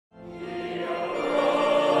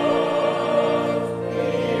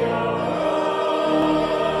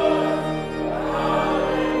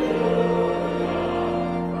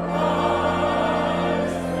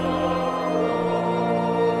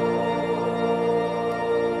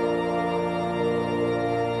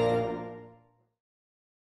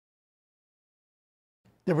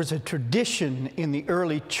There was a tradition in the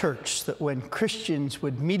early church that when Christians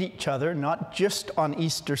would meet each other, not just on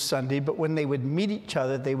Easter Sunday, but when they would meet each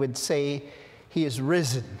other, they would say, "He is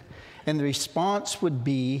risen." And the response would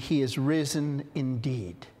be, "He is risen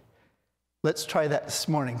indeed." Let's try that this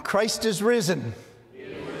morning. Christ is risen. He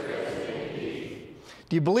is risen indeed.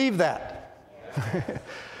 Do you believe that? Yes.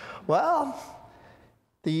 Well,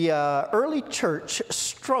 the early church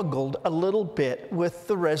struggled a little bit with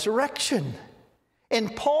the resurrection.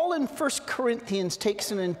 And Paul in 1 Corinthians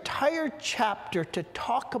takes an entire chapter to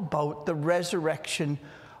talk about the resurrection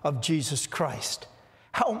of Jesus Christ.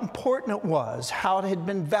 How important it was, how it had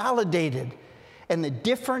been validated, and the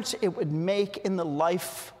difference it would make in the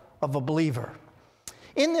life of a believer.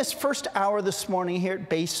 In this first hour this morning here at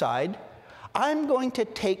Bayside, I'm going to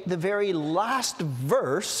take the very last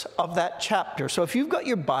verse of that chapter. So if you've got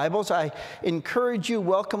your Bibles, I encourage you,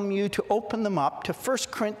 welcome you to open them up to 1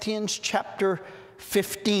 Corinthians chapter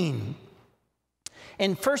 15.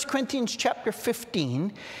 In 1 Corinthians chapter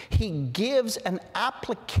 15, he gives an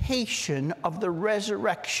application of the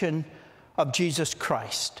resurrection of Jesus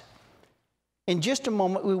Christ. In just a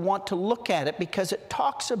moment, we want to look at it because it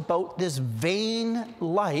talks about this vain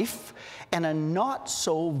life and a not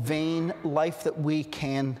so vain life that we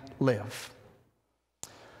can live.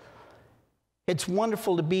 It's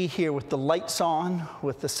wonderful to be here with the lights on,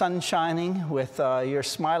 with the sun shining, with your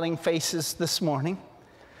smiling faces this morning.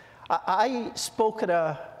 I spoke at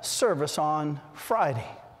a service on Friday.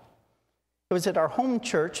 It was at our home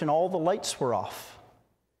church and all the lights were off.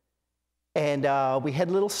 And we had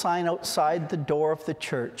a little sign outside the door of the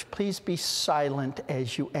church, "Please be silent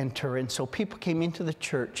as you enter." And so people came into the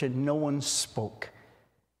church and no one spoke.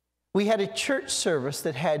 We had a church service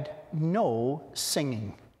that had no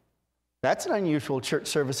singing. That's an unusual church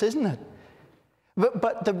service, isn't it?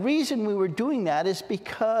 But the reason we were doing that is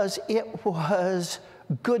because it was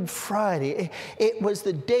Good Friday. It was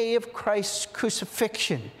the day of Christ's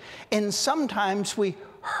crucifixion. And sometimes we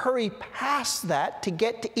hurry past that to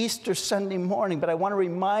get to Easter Sunday morning. But I want to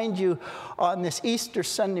remind you on this Easter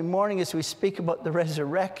Sunday morning as we speak about the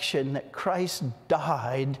resurrection that Christ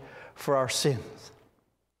died for our sins.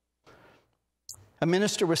 A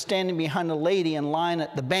minister was standing behind a lady in line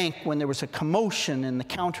at the bank when there was a commotion in the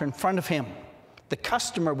counter in front of him. The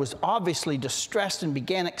customer was obviously distressed and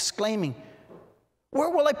began exclaiming,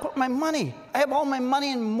 "Where will I put my money? I have all my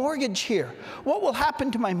money in mortgage here. What will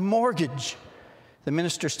happen to my mortgage?" The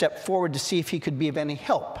minister stepped forward to see if he could be of any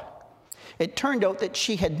help. It turned out that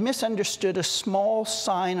she had misunderstood a small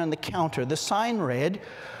sign on the counter. The sign read,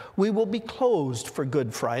 "We will be closed for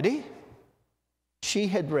Good Friday." She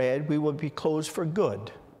had read, "We will be closed for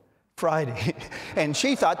Good Friday." And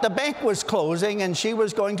she thought the bank was closing and she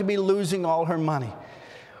was going to be losing all her money.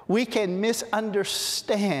 We can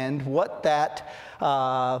misunderstand what that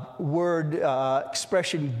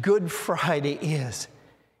expression Good Friday is.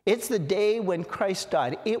 It's the day when Christ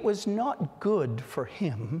died. It was not good for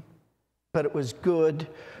him, but it was good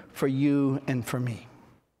for you and for me.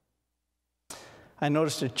 I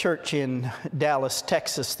noticed a church in Dallas,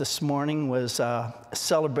 Texas this morning was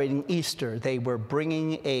celebrating Easter. They were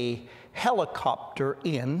bringing a helicopter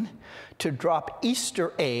in to drop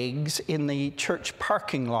Easter eggs in the church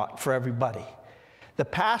parking lot for everybody. The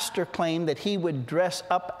pastor claimed that he would dress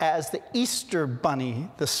up as the Easter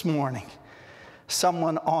bunny this morning.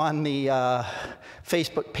 Someone on the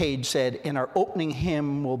Facebook page said, "In our opening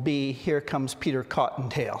hymn will be, 'Here Comes Peter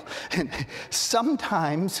Cottontail.'" And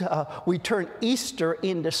sometimes we turn Easter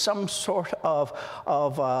into some sort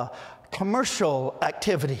of commercial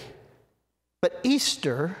activity. But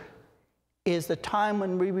Easter is the time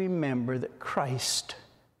when we remember that Christ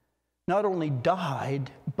not only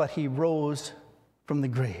died, but he rose from the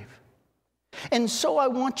grave. And so I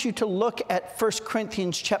want you to look at 1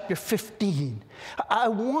 Corinthians chapter 15. I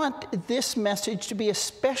want this message to be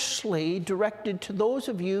especially directed to those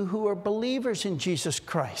of you who are believers in Jesus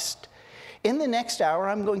Christ. In the next hour,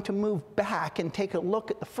 I'm going to move back and take a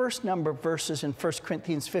look at the first number of verses in 1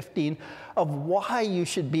 Corinthians 15 of why you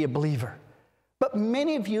should be a believer. But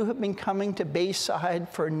many of you have been coming to Bayside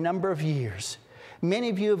for a number of years. Many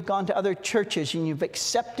of you have gone to other churches and you've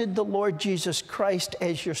accepted the Lord Jesus Christ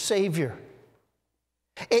as your Savior.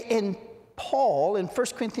 And Paul in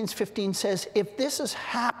 1 Corinthians 15 says, if this has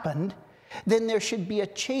happened, then there should be a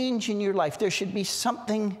change in your life. There should be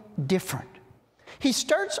something different. He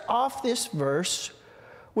starts off this verse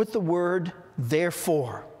with the word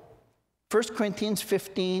therefore. 1 Corinthians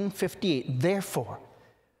 15:58, therefore.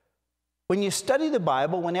 When you study the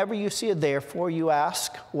Bible, whenever you see a therefore, you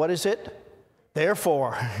ask, what is it?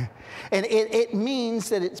 Therefore. And it means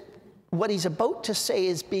that it's what he's about to say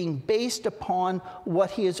is being based upon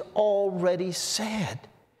what he has already said.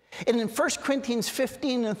 And in 1 Corinthians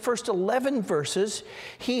 15 and the first 11 verses,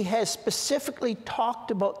 he has specifically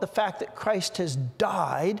talked about the fact that Christ has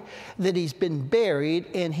died, that he's been buried,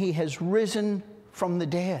 and he has risen from the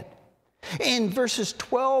dead. In verses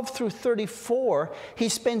 12 through 34, he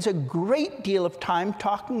spends a great deal of time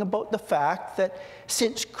talking about the fact that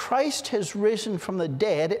since Christ has risen from the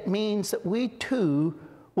dead, it means that we too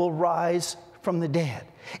will rise from the dead.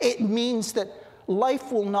 It means that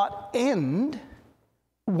life will not end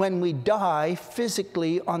when we die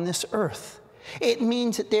physically on this earth. It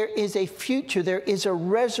means that there is a future, there is a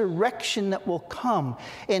resurrection that will come.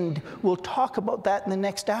 And we'll talk about that in the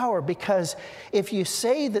next hour, because if you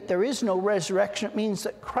say that there is no resurrection, it means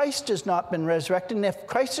that Christ has not been resurrected. And if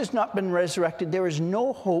Christ has not been resurrected, there is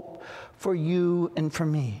no hope for you and for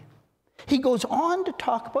me. He goes on to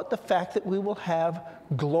talk about the fact that we will have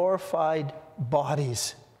glorified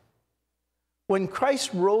bodies. When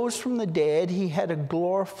Christ rose from the dead, he had a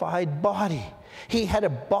glorified body. He had a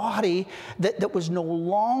body that was no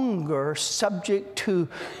longer subject to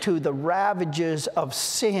the ravages of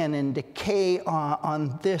sin and decay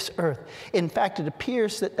on this earth. In fact, it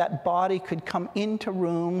appears that that body could come into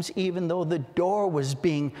rooms even though the door was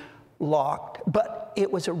being locked. But it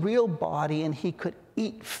was a real body, and he could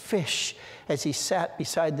eat fish as he sat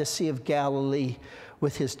beside the Sea of Galilee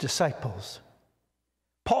with his disciples.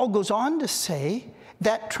 Paul goes on to say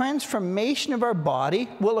that transformation of our body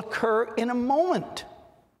will occur in a moment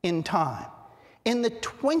in time, in the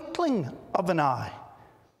twinkling of an eye.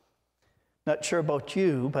 Not sure about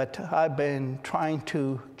you, but I've been trying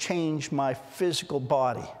to change my physical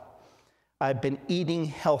body. I've been eating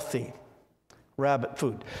healthy, rabbit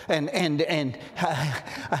food, and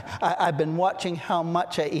I've been watching how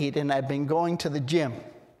much I eat, and I've been going to the gym.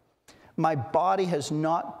 My body has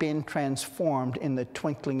not been transformed in the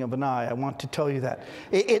twinkling of an eye. I want to tell you that.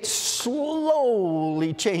 It's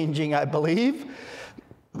slowly changing, I believe.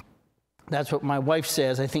 That's what my wife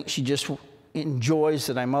says. I think she just enjoys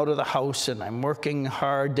that I'm out of the house and I'm working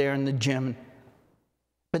hard there in the gym.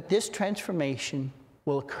 But this transformation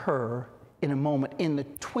will occur in a moment, in the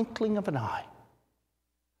twinkling of an eye.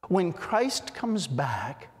 When Christ comes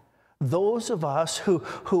back, those of us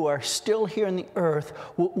who are still here on the earth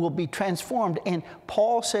will be transformed. And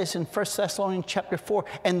Paul says in 1 Thessalonians chapter 4,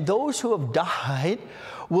 and those who have died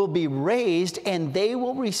will be raised, and they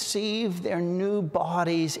will receive their new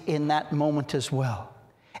bodies in that moment as well.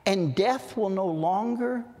 And death will no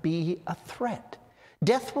longer be a threat.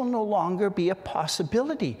 Death will no longer be a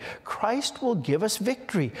possibility. Christ will give us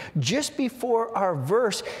victory. Just before our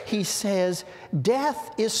verse, he says, death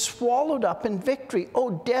is swallowed up in victory.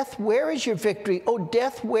 Oh, death, where is your victory? Oh,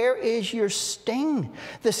 death, where is your sting?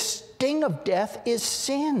 The sting of death is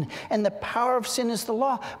sin, and the power of sin is the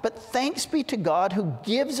law. But thanks be to God who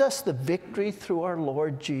gives us the victory through our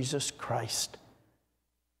Lord Jesus Christ.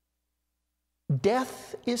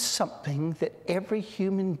 Death is something that every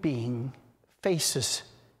human being faces.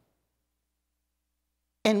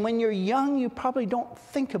 And when you're young, you probably don't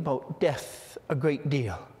think about death a great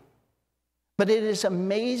deal. But it is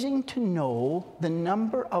amazing to know the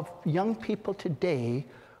number of young people today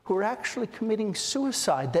who are actually committing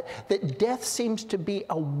suicide, that death seems to be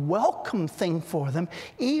a welcome thing for them,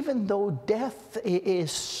 even though death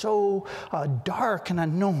is so dark and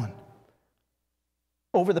unknown.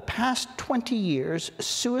 Over the past 20 years,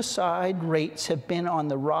 suicide rates have been on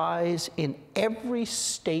the rise in every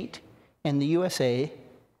state in the USA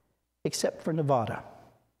except for Nevada.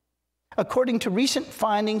 According to recent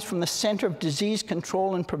findings from the Center of Disease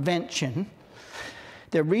Control and Prevention,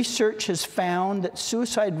 their research has found that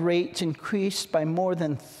suicide rates increased by more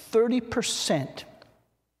than 30%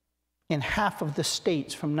 in half of the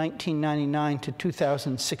states from 1999 to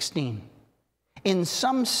 2016. In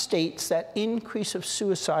some states, that increase of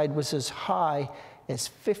suicide was as high as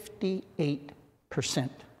 58%.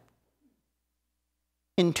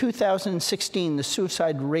 In 2016, the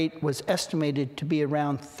suicide rate was estimated to be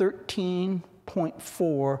around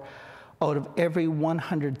 13.4 out of every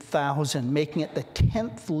 100,000, making it the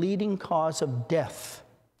 10th leading cause of death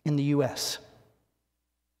in the U.S.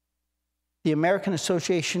 The American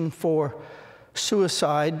Association for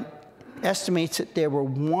Suicide estimates that there were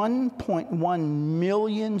 1.1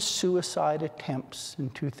 million suicide attempts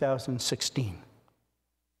in 2016.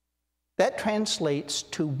 That translates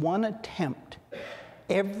to one attempt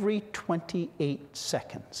every 28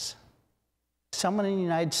 seconds. Someone in the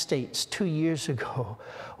United States 2 years ago,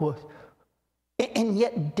 and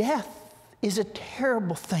yet death is a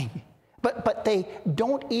terrible thing. But they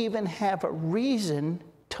don't even have a reason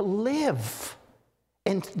to live.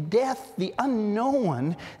 And death, the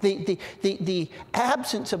unknown, the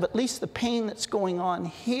absence of at least the pain that's going on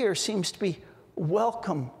here seems to be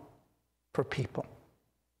welcome for people.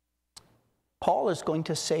 Paul is going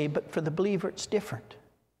to say, but for the believer it's different.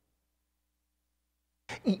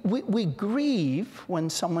 We grieve when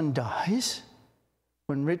someone dies.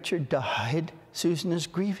 When Richard died, Susan is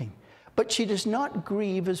grieving. But she does not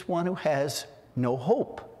grieve as one who has no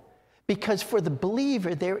hope. Because for the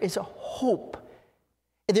believer, there is a hope.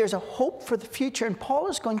 There's a hope for the future. And Paul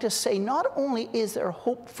is going to say, not only is there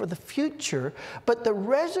hope for the future, but the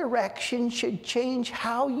resurrection should change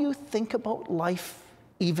how you think about life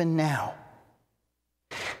even now.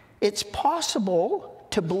 It's possible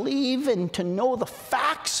to believe and to know the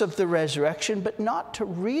facts of the resurrection, but not to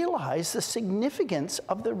realize the significance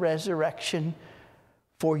of the resurrection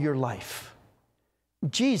for your life.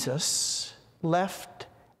 Jesus left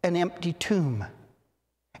an empty tomb.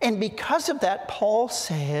 And because of that, Paul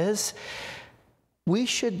says we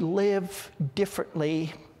should live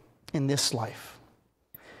differently in this life.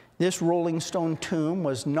 This rolling stone tomb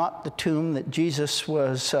was not the tomb that Jesus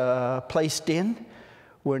was placed in.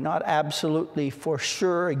 We're not absolutely for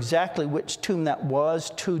sure exactly which tomb that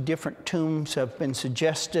was. 2 different tombs have been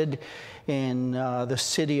suggested in the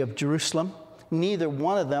city of Jerusalem. Neither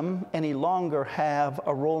one of them any longer have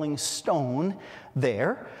a rolling stone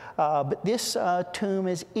there. But this tomb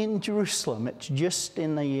is in Jerusalem. It's just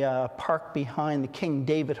in the park behind the King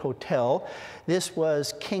David Hotel. This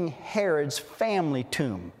was King Herod's family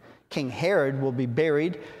tomb. King Herod will be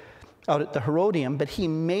buried out at the Herodium, but he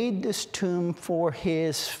made this tomb for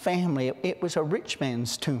his family. It was a rich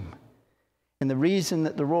man's tomb. And the reason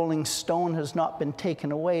that the rolling stone has not been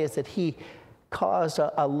taken away is that he caused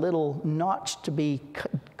a little notch to be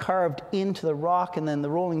carved into the rock, and then the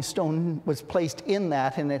rolling stone was placed in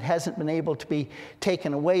that, and it hasn't been able to be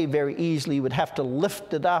taken away very easily. You would have to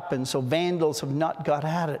lift it up, and so vandals have not got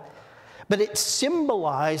at it. But it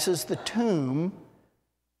symbolizes the tomb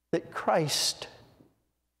that Christ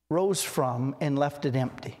rose from and left it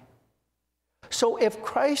empty. So if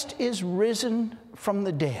Christ is risen from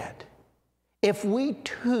the dead, if we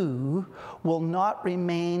too will not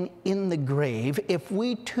remain in the grave, if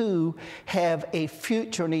we too have a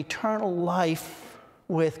future, an eternal life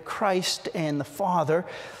with Christ and the Father,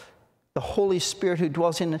 the Holy Spirit who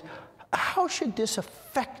dwells in us, how should this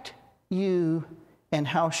affect you and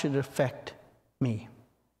how should it affect me?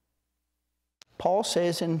 Paul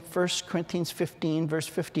says in 1 Corinthians 15, verse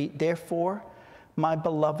 50, therefore, my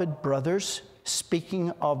beloved brothers, speaking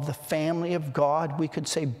of the family of God, we could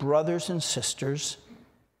say brothers and sisters,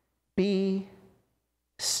 be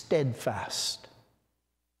steadfast.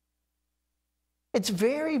 It's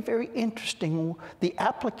very, very interesting, the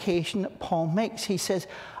application that Paul makes. He says,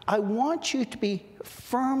 I want you to be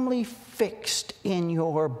firmly fixed in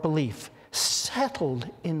your belief, settled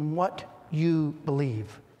in what you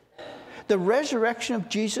believe. The resurrection of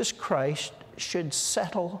Jesus Christ should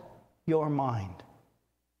settle your mind.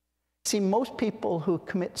 See, most people who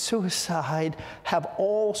commit suicide have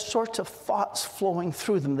all sorts of thoughts flowing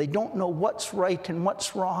through them. They don't know what's right and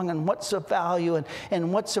what's wrong and what's of value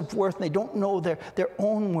and what's of worth. And they don't know their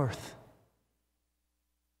own worth.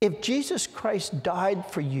 If Jesus Christ died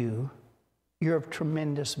for you, you're of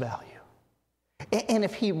tremendous value. And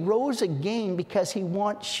if he rose again because he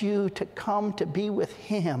wants you to come to be with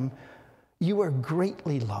him, you are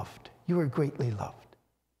greatly loved. You are greatly loved.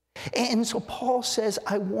 And so Paul says,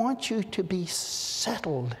 I want you to be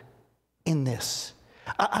settled in this.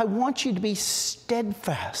 I want you to be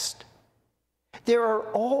steadfast. There are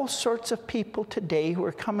all sorts of people today who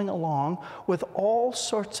are coming along with all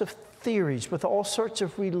sorts of theories, with all sorts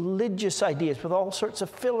of religious ideas, with all sorts of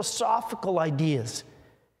philosophical ideas.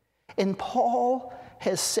 And Paul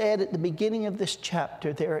has said at the beginning of this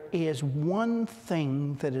chapter, there is one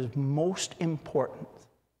thing that is most important,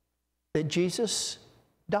 that Jesus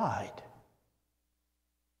died.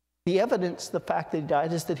 The evidence, the fact that he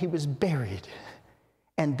died, is that he was buried,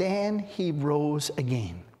 and then he rose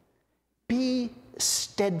again. Be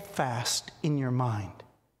steadfast in your mind.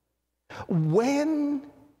 When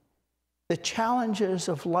the challenges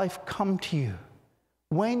of life come to you,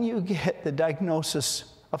 when you get the diagnosis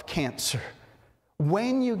of cancer,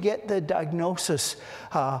 when you get the diagnosis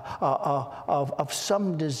of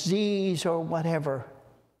some disease or whatever,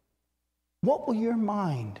 what will your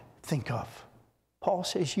mind think of? Paul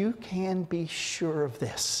says you can be sure of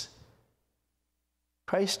this.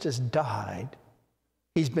 Christ has died.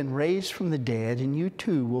 He's been raised from the dead, and you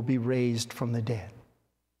too will be raised from the dead.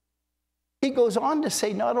 He goes on to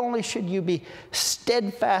say not only should you be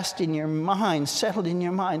steadfast in your mind, settled in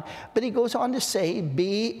your mind, but he goes on to say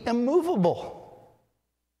be immovable.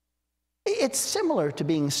 It's similar to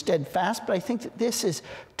being steadfast, but I think that this is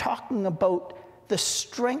talking about the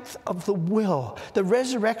strength of the will. The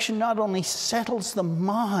resurrection not only settles the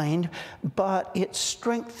mind, but it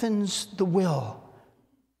strengthens the will.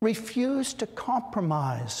 Refuse to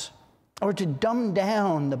compromise or to dumb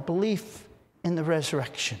down the belief in the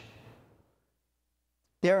resurrection.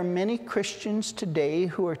 There are many Christians today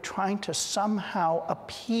who are trying to somehow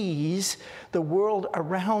appease the world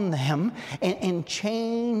around them and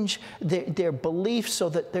change their beliefs so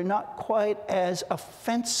that they're not quite as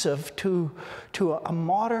offensive to a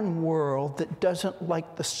modern world that doesn't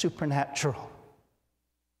like the supernatural.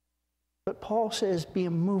 But Paul says, be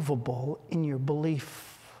immovable in your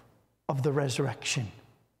belief of the resurrection.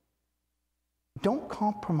 Don't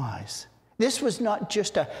compromise. This was not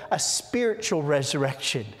just a spiritual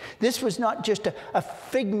resurrection. This was not just a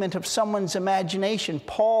figment of someone's imagination.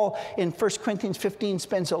 Paul, in 1 Corinthians 15,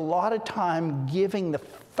 spends a lot of time giving the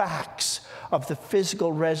facts of the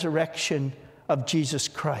physical resurrection of Jesus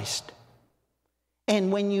Christ.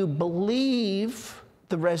 And when you believe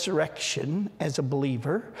the resurrection as a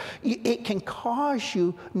believer, it can cause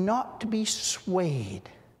you not to be swayed.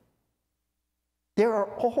 There are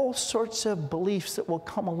all sorts of beliefs that will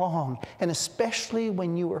come along, and especially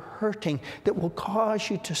when you are hurting, that will cause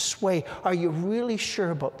you to sway. Are you really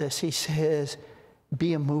sure about this? He says,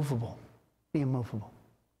 be immovable. Be immovable.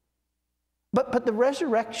 But the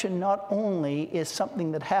resurrection not only is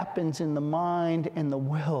something that happens in the mind and the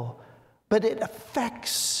will, but it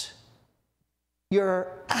affects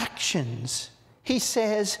your actions. He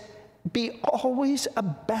says, be always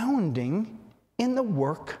abounding in the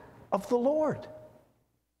work of the Lord.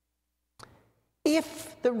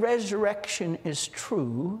 If the resurrection is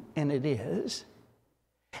true, and it is,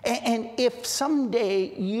 and if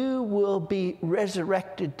someday you will be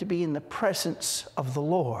resurrected to be in the presence of the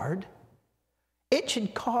Lord, it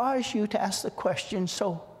should cause you to ask the question,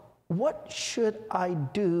 so what should I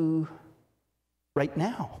do right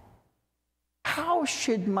now? How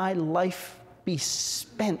should my life be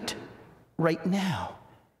spent right now?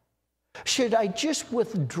 Should I just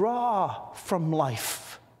withdraw from life?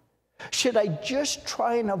 Should I just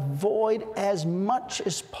try and avoid as much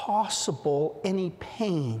as possible any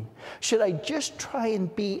pain? Should I just try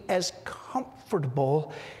and be as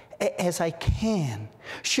comfortable as I can?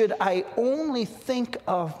 Should I only think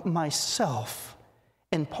of myself?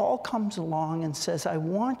 And Paul comes along and says, I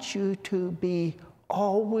want you to be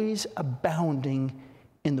always abounding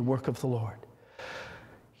in the work of the Lord.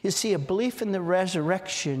 You see, a belief in the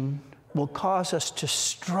resurrection will cause us to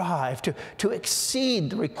strive, to exceed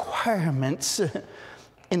the requirements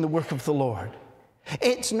in the work of the Lord.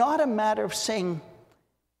 It's not a matter of saying,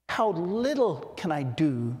 how little can I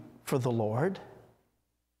do for the Lord,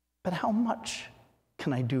 but how much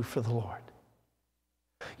can I do for the Lord?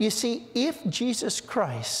 You see, if Jesus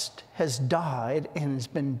Christ has died and has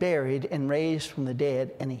been buried and raised from the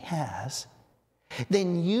dead, and he has,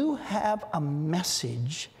 then you have a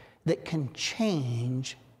message that can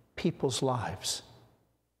change people's lives.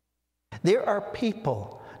 There are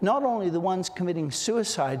people, not only the ones committing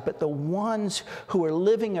suicide, but the ones who are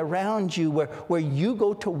living around you where you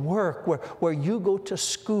go to work, where you go to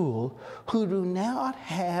school, who do not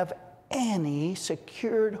have any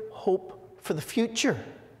secured hope for the future.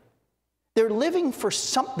 They're living for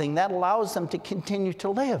something that allows them to continue to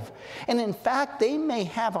live. And in fact, they may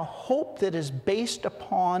have a hope that is based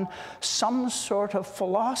upon some sort of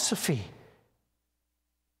philosophy.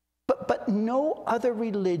 But no other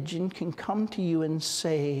religion can come to you and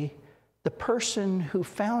say, the person who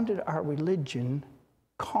founded our religion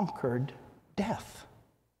conquered death.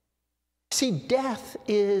 See, death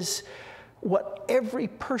is what every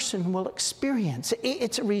person will experience.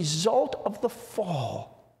 It's a result of the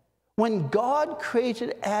fall. When God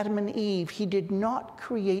created Adam and Eve, he did not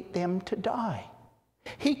create them to die.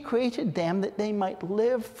 He created them that they might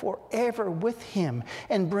live forever with him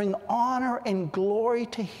and bring honor and glory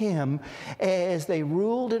to him as they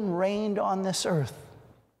ruled and reigned on this earth.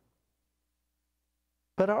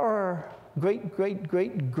 But our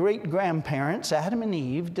great-great-great-great-grandparents, Adam and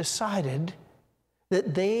Eve, decided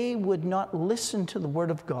that they would not listen to the word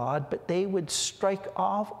of God, but they would strike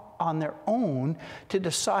off on their own to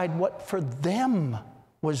decide what for them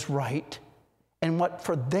was right and what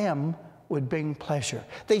for them would bring pleasure.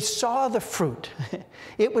 They saw the fruit.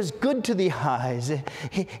 It was good to the eyes.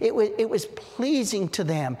 It was pleasing to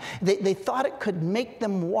them. They thought it could make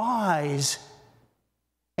them wise.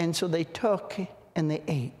 And so they took and they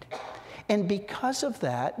ate. And because of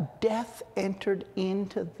that, death entered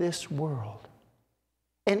into this world.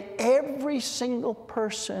 And every single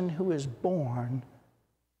person who is born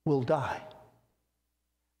will die.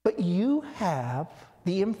 But you have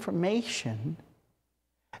the information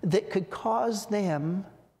that could cause them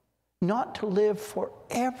not to live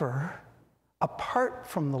forever apart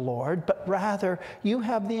from the Lord, but rather you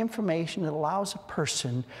have the information that allows a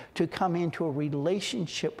person to come into a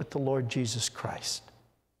relationship with the Lord Jesus Christ.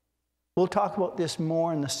 We'll talk about this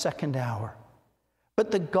more in the second hour.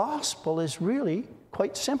 But the gospel is really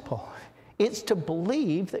quite simple. It's to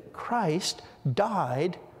believe that Christ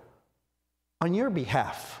died on your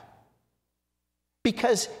behalf.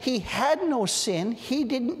 Because he had no sin, he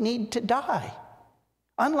didn't need to die.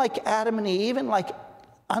 Unlike Adam and Eve, and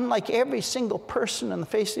unlike every single person on the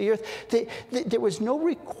face of the earth, there was no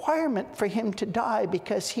requirement for him to die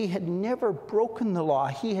because he had never broken the law.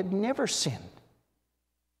 He had never sinned.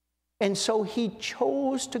 And so he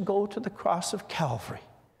chose to go to the cross of Calvary.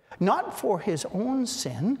 Not for his own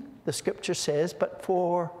sin, the scripture says, but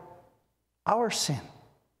for our sin.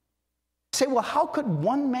 Say, well, how could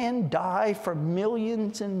one man die for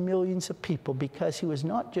millions and millions of people? Because he was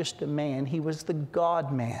not just a man, he was the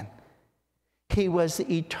God-man. He was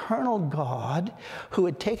the eternal God who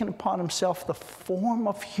had taken upon himself the form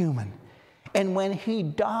of human. And when he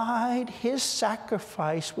died, his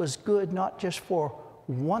sacrifice was good not just for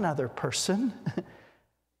one other person,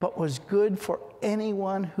 but was good for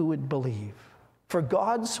anyone who would believe. For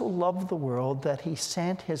God so loved the world that he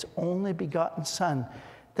sent his only begotten Son,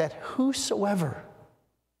 that whosoever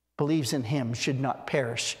believes in him should not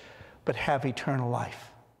perish, but have eternal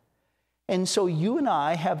life. And so you and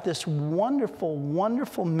I have this wonderful,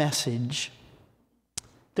 wonderful message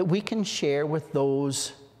that we can share with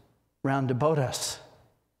those round about us,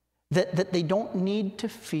 that they don't need to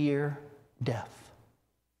fear death.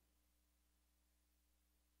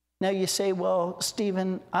 Now you say, well,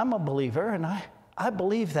 Stephen, I'm a believer, and I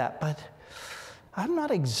believe that, but I'm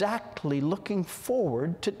not exactly looking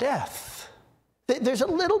forward to death. There's a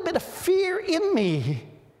little bit of fear in me,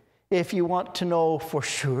 if you want to know for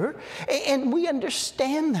sure. And we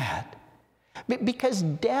understand that. Because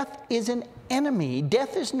death is an enemy.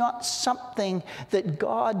 Death is not something that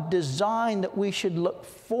God designed that we should look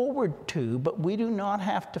forward to, but we do not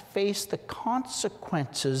have to face the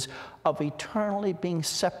consequences of eternally being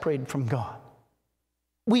separated from God.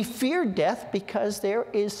 We fear death because there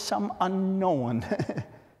is some unknown.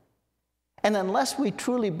 And unless we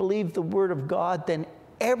truly believe the Word of God, then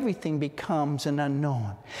everything becomes an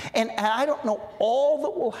unknown. And I don't know all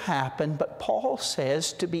that will happen, but Paul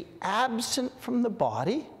says to be absent from the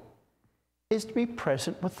body is to be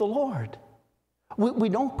present with the Lord. We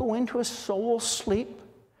don't go into a soul sleep.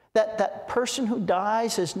 That person who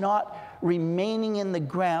dies is not remaining in the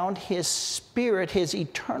ground. His spirit, his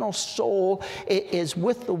eternal soul is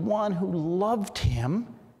with the one who loved him.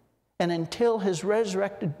 And until his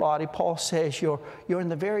resurrected body, Paul says, you're in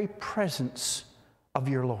the very presence of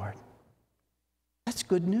your Lord. That's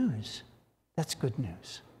good news. That's good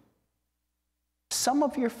news. Some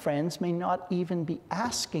of your friends may not even be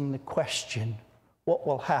asking the question, what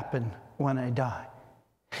will happen when I die?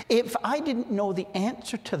 If I didn't know the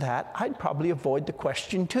answer to that, I'd probably avoid the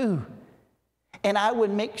question too. And I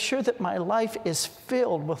would make sure that my life is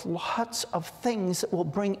filled with lots of things that will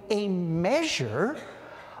bring a measure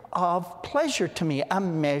of pleasure to me, a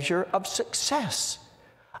measure of success.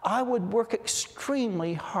 I would work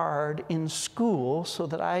extremely hard in school so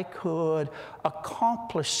that I could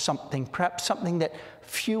accomplish something, perhaps something that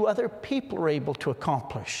few other people are able to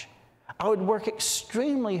accomplish. I would work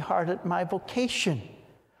extremely hard at my vocation.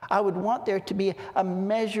 I would want there to be a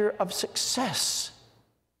measure of success.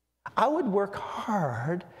 I would work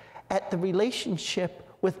hard at the relationship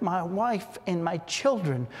with my wife and my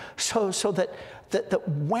children so that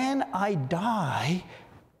when I die,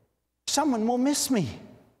 someone will miss me.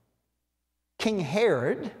 King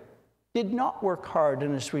Herod did not work hard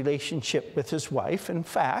in his relationship with his wife. In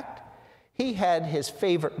fact, he had his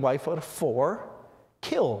favorite wife out of 4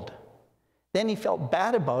 killed. Then he felt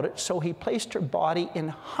bad about it, so he placed her body in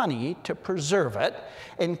honey to preserve it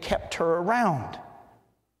and kept her around.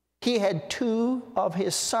 He had 2 of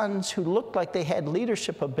his sons who looked like they had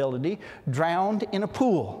leadership ability drowned in a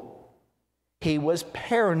pool. He was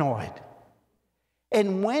paranoid.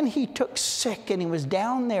 And when he took sick and he was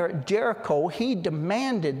down there at Jericho, he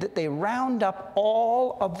demanded that they round up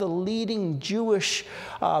all of the leading Jewish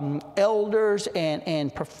elders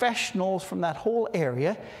and professionals from that whole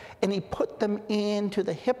area, and he put them into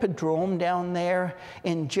the hippodrome down there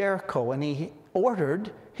in Jericho. And he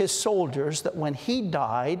ordered his soldiers that when he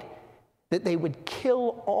died, that they would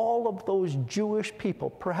kill all of those Jewish people,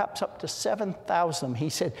 perhaps up to 7,000. He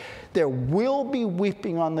said, there will be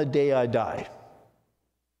weeping on the day I die.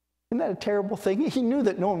 Isn't that a terrible thing? He knew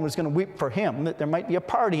that no one was going to weep for him, that there might be a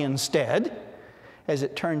party instead. As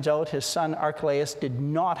it turns out, his son Archelaus did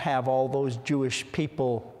not have all those Jewish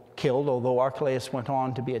people killed, although Archelaus went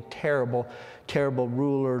on to be a terrible, terrible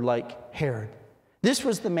ruler like Herod. This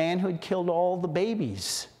was the man who had killed all the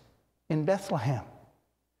babies in Bethlehem.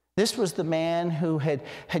 This was the man who had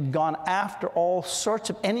gone after all sorts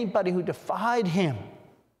of anybody who defied him.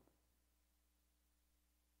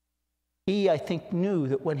 He, I think, knew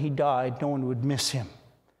that when he died, no one would miss him.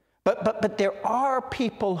 But there are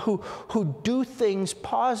people who do things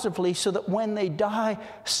positively so that when they die,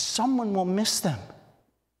 someone will miss them.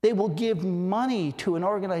 They will give money to an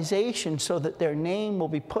organization so that their name will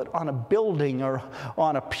be put on a building or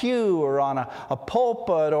on a pew or on a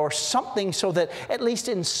pulpit or something, so that at least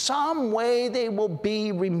in some way they will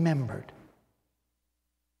be remembered.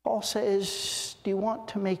 Paul says, do you want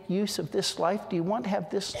to make use of this life? Do you want to have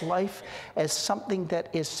this life as something that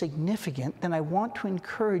is significant? Then I want to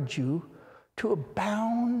encourage you to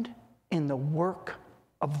abound in the work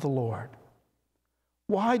of the Lord.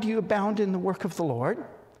 Why do you abound in the work of the Lord?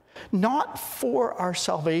 Not for our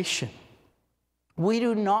salvation. We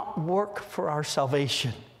do not work for our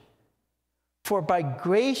salvation. For by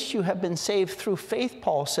grace you have been saved through faith,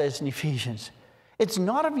 Paul says in Ephesians. It's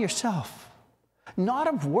not of yourself, not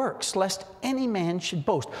of works, lest any man should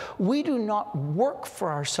boast. We do not work for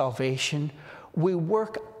our salvation. We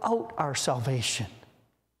work out our salvation.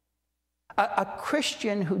 A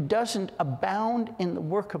Christian who doesn't abound in the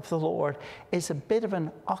work of the Lord is a bit of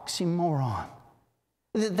an oxymoron.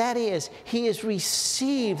 That is, he has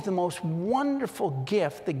received the most wonderful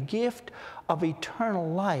gift, the gift of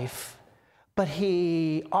eternal life, but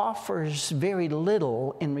he offers very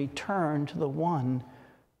little in return to the one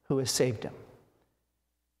who has saved him.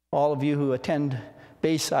 All of you who attend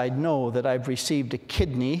Bayside know that I've received a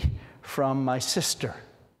kidney from my sister.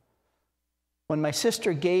 When my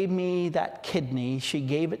sister gave me that kidney, she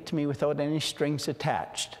gave it to me without any strings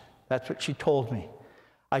attached. That's what she told me.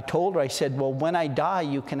 I told her, I said, well, when I die,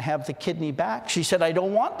 you can have the kidney back. She said, I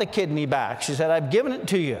don't want the kidney back. She said, I've given it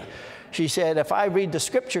to you. She said, if I read the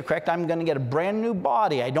scripture correct, I'm going to get a brand new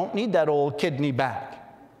body. I don't need that old kidney back.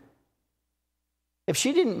 If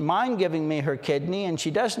she didn't mind giving me her kidney and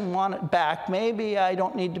she doesn't want it back, maybe I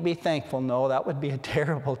don't need to be thankful. No, that would be a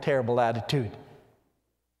terrible, terrible attitude.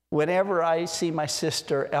 Whenever I see my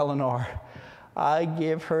sister Eleanor, I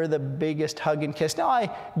give her the biggest hug and kiss. Now,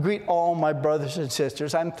 I greet all my brothers and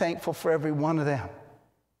sisters. I'm thankful for every one of them.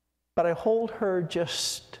 But I hold her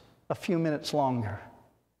just a few minutes longer.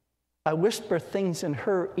 I whisper things in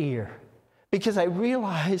her ear because I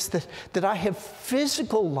realize that I have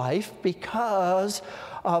physical life because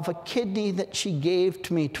of a kidney that she gave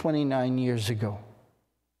to me 29 years ago.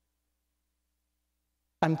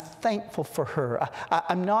 I'm thankful for her.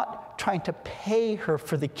 I'm not trying to pay her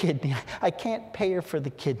for the kidney. I can't pay her for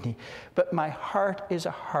the kidney. But my heart is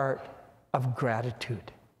a heart of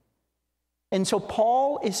gratitude. And so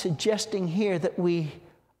Paul is suggesting here that we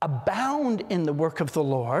abound in the work of the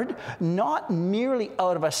Lord, not merely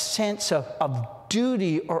out of a sense of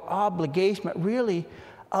duty or obligation, but really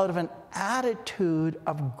out of an attitude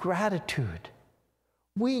of gratitude.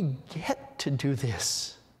 We get to do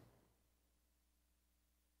this.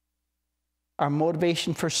 Our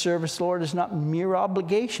motivation for service, Lord, is not mere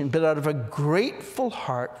obligation, but out of a grateful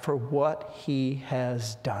heart for what He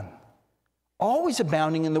has done. Always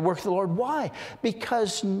abounding in the work of the Lord. Why?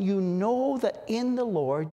 Because you know that in the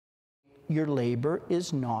Lord, your labor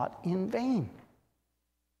is not in vain.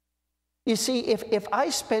 You see, if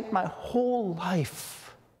I spent my whole life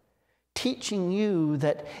teaching you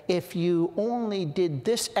that if you only did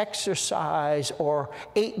this exercise or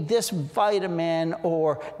ate this vitamin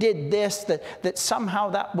or did this, that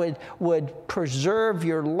somehow that would preserve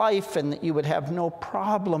your life and that you would have no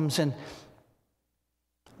problems, and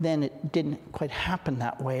then it didn't quite happen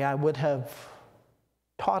that way, I would have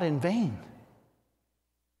taught in vain.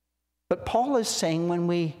 But Paul is saying when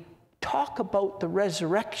we talk about the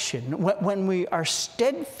resurrection, when we are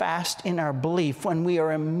steadfast in our belief, when we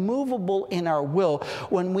are immovable in our will,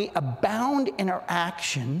 when we abound in our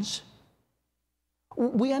actions,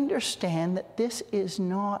 we understand that this is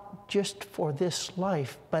not just for this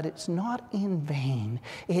life, but it's not in vain.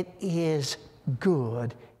 It is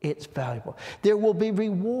good. It's valuable. There will be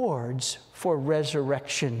rewards for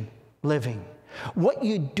resurrection living. What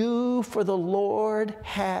you do for the Lord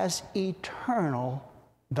has eternal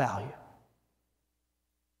value.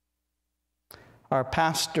 Our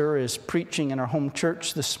pastor is preaching in our home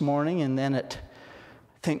church this morning, and then at,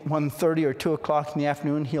 I think, 1:30 or 2 o'clock in the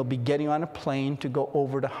afternoon, he'll be getting on a plane to go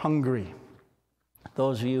over to Hungary.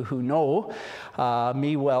 Those of you who know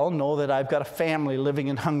me well know that I've got a family living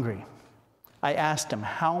in Hungary. I asked him,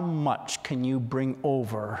 how much can you bring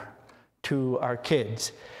over to our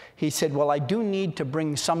kids? He said, well, I do need to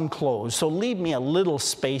bring some clothes, so leave me a little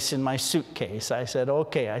space in my suitcase. I said,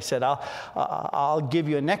 okay. I said, I'll give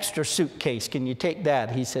you an extra suitcase. Can you take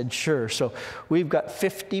that? He said, sure. So we've got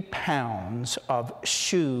 50 pounds of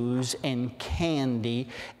shoes and candy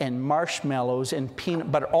and marshmallows and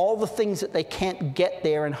peanut butter, all the things that they can't get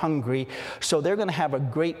there in Hungary. So they're going to have a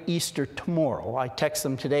great Easter tomorrow. I text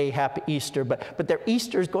them today, Happy Easter, but their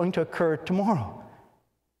Easter is going to occur tomorrow.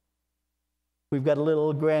 We've got a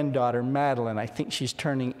little granddaughter, Madeline. I think she's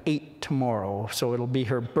turning 8 tomorrow, so it'll be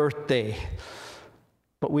her birthday.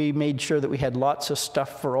 But we made sure that we had lots of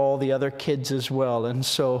stuff for all the other kids as well. And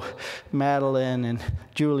so Madeline and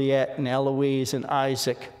Juliet and Eloise and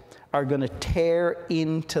Isaac are going to tear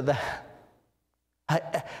into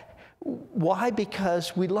that. Why?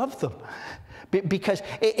 Because we love them. Because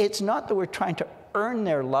it's not that we're trying to earn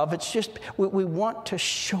their love. It's just we want to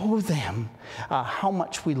show them how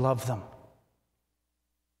much we love them.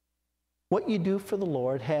 What you do for the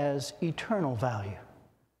Lord has eternal value.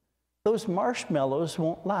 Those marshmallows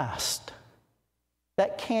won't last.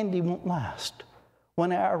 That candy won't last.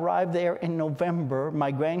 When I arrive there in November,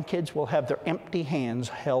 my grandkids will have their empty hands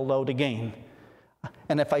held out again.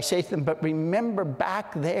 And if I say to them, but remember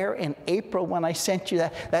back there in April when I sent you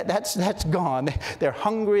that's gone. They're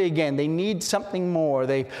hungry again. They need something more.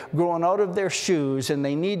 They've grown out of their shoes and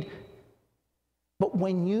they need... But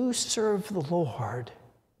when you serve the Lord,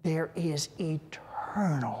 there is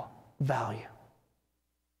eternal value.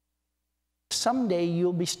 Someday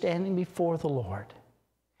you'll be standing before the Lord,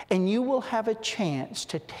 and you will have a chance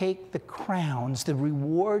to take the crowns, the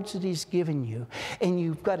rewards that He's given you, and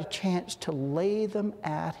you've got a chance to lay them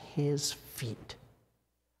at His feet.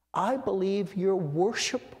 I believe your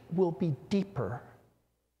worship will be deeper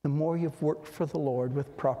the more you've worked for the Lord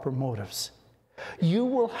with proper motives. You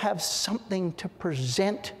will have something to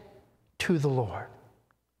present to the Lord.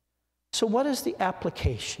 So what is the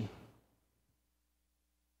application?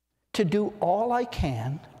 To do all I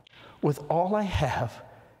can with all I have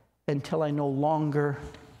until I no longer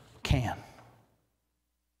can.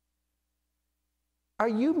 Are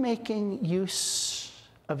you making use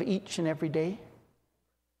of each and every day?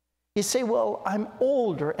 You say, well, I'm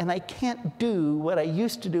older and I can't do what I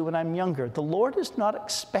used to do when I'm younger. The Lord is not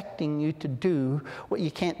expecting you to do what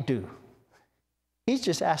you can't do. He's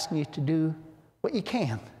just asking you to do what you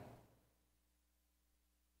can.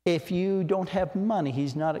 If you don't have money,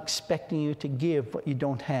 He's not expecting you to give what you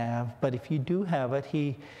don't have. But if you do have it,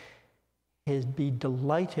 He'd be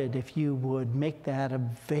delighted if you would make that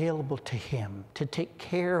available to Him, to take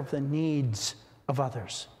care of the needs of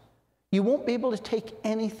others. You won't be able to take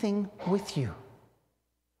anything with you.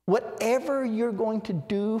 Whatever you're going to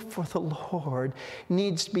do for the Lord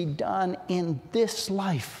needs to be done in this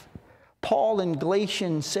life. Paul in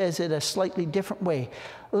Galatians says it a slightly different way.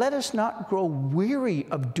 Let us not grow weary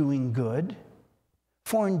of doing good,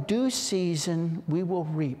 for in due season we will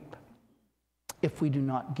reap if we do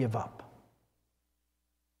not give up.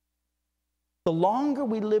 The longer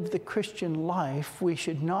we live the Christian life, we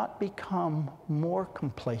should not become more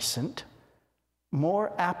complacent,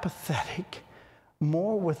 more apathetic,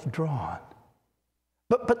 more withdrawn.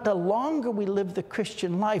 But the longer we live the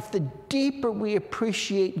Christian life, the deeper we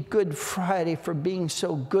appreciate Good Friday for being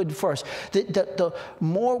so good for us. The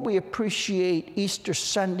more we appreciate Easter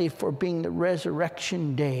Sunday for being the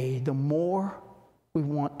resurrection day, the more we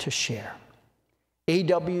want to share.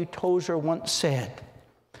 A.W. Tozer once said,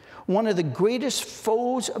 one of the greatest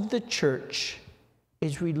foes of the church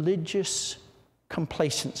is religious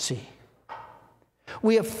complacency.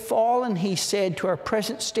 We have fallen, he said, to our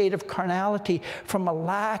present state of carnality from a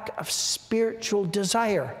lack of spiritual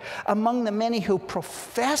desire. Among the many who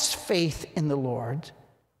profess faith in the Lord,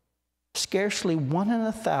 scarcely 1 in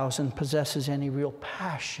 1,000 possesses any real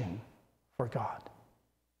passion for God.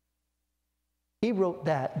 He wrote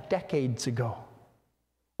that decades ago.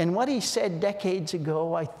 And what he said decades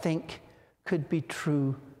ago, I think, could be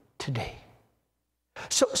true today.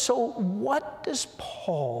 So what does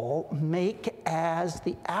Paul make as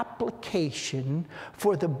the application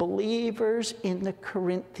for the believers in the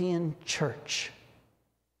Corinthian church?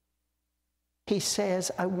 He says,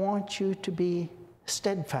 I want you to be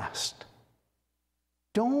steadfast.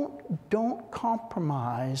 Don't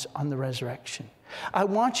compromise on the resurrection. I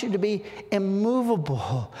want you to be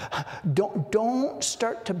immovable. Don't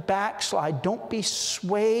start to backslide. Don't be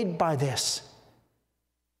swayed by this.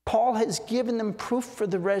 Paul has given them proof for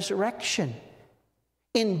the resurrection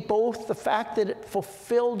in both the fact that it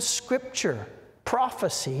fulfilled Scripture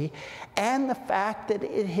prophecy and the fact that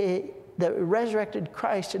the resurrected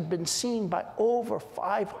Christ had been seen by over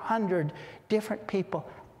 500 different people,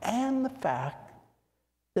 and the fact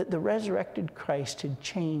that the resurrected Christ had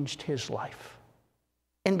changed his life.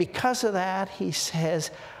 And because of that, he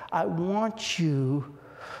says, I want you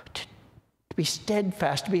to be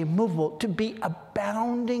steadfast, to be immovable, to be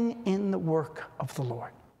abounding in the work of the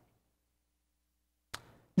Lord.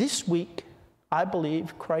 This week, I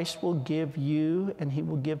believe Christ will give you and he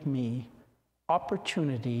will give me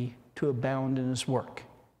opportunity to abound in his work.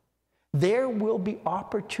 There will be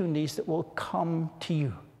opportunities that will come to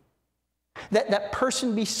you. That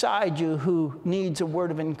person beside you who needs a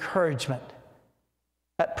word of encouragement.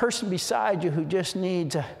 That person beside you who just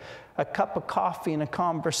needs a cup of coffee and a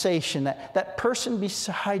conversation. That person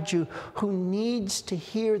beside you who needs to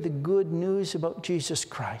hear the good news about Jesus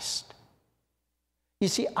Christ. You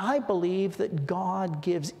see, I believe that God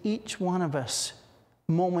gives each one of us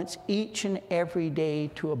moments each and every day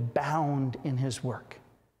to abound in his work.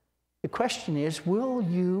 The question is, will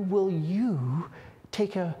you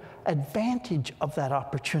take advantage of that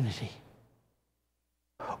opportunity?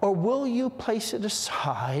 Or will you place it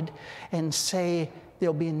aside and say,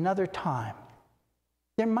 there'll be another time?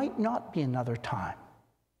 There might not be another time.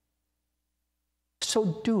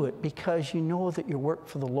 So do it, because you know that your work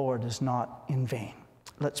for the Lord is not in vain.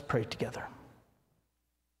 Let's pray together.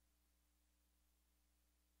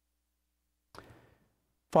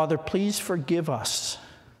 Father, please forgive us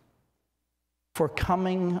for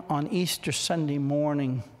coming on Easter Sunday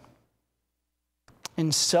morning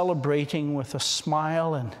and celebrating with a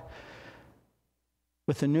smile and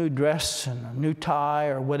with a new dress and a new tie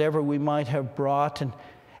or whatever we might have brought,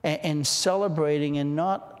 and celebrating and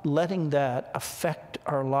not letting that affect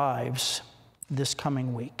our lives this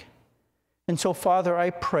coming week. And so, Father, I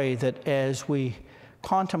pray that as we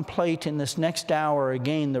contemplate in this next hour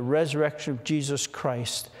again the resurrection of Jesus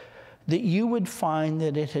Christ, that you would find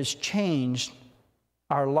that it has changed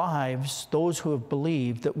our lives, those who have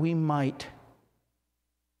believed, that we might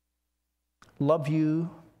love you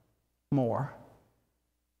more,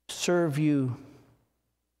 serve you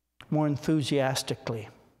more enthusiastically,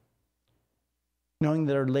 knowing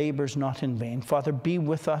that our labor is not in vain. Father, be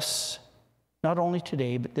with us, not only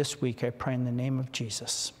today, but this week, I pray in the name of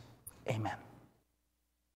Jesus. Amen.